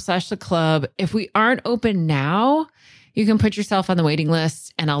robingoble.com/the club. If we aren't open now, you can put yourself on the waiting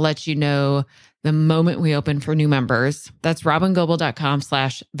list and I'll let you know the moment we open for new members. That's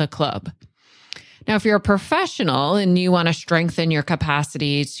robingoble.com/the club. Now, if you're a professional and you want to strengthen your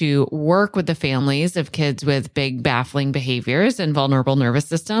capacity to work with the families of kids with big, baffling behaviors and vulnerable nervous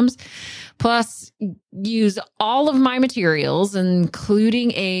systems, plus use all of my materials,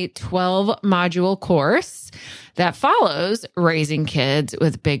 including a 12-module course that follows raising kids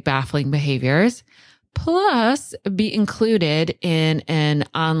with big, baffling behaviors, plus be included in an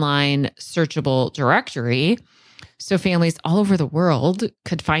online searchable directory so families all over the world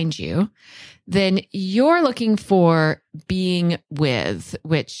could find you, then you're looking for Being With,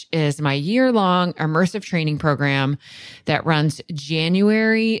 which is my year-long immersive training program that runs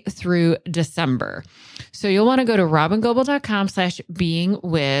January through December. So you'll want to go to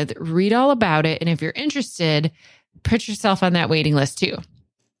robingoble.com/beingwith, read all about it. And if you're interested, put yourself on that waiting list too.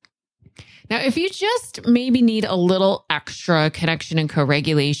 Now, if you just maybe need a little extra connection and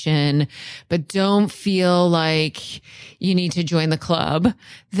co-regulation, but don't feel like you need to join the club,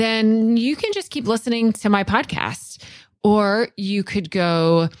 then you can just keep listening to my podcast. Or you could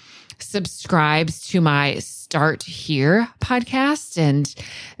go subscribe to my Start Here podcast, and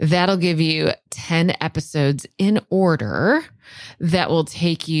that'll give you 10 episodes in order that will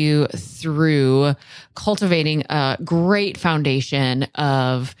take you through cultivating a great foundation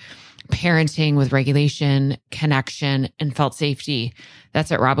of parenting with regulation, connection, and felt safety. That's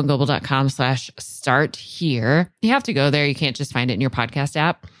at robingoble.com/start here. You have to go there. You can't just find it in your podcast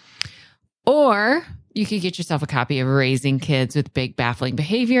app. Or you could get yourself a copy of Raising Kids with Big Baffling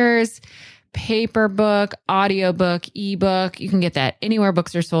Behaviors, paper book, audiobook, ebook. You can get that anywhere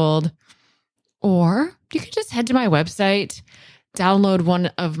books are sold. Or you could just head to my website, download one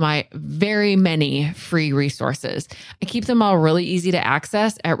of my very many free resources. I keep them all really easy to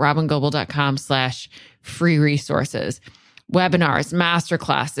access at robingoble.com/free resources. Webinars,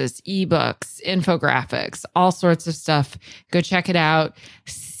 masterclasses, ebooks, infographics, all sorts of stuff. Go check it out.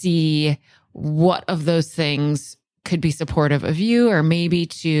 See what of those things could be supportive of you or maybe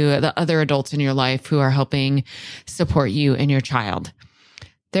to the other adults in your life who are helping support you and your child.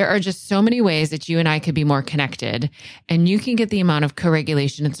 There are just so many ways that you and I could be more connected, and you can get the amount of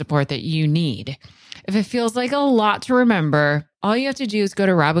co-regulation and support that you need. If it feels like a lot to remember, all you have to do is go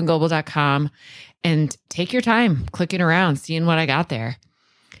to robingoble.com and take your time clicking around, seeing what I got there.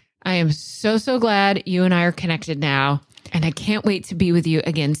 I am so, so glad you and I are connected now. And I can't wait to be with you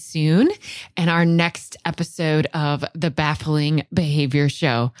again soon in our next episode of the Baffling Behavior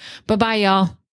Show. Bye-bye, y'all.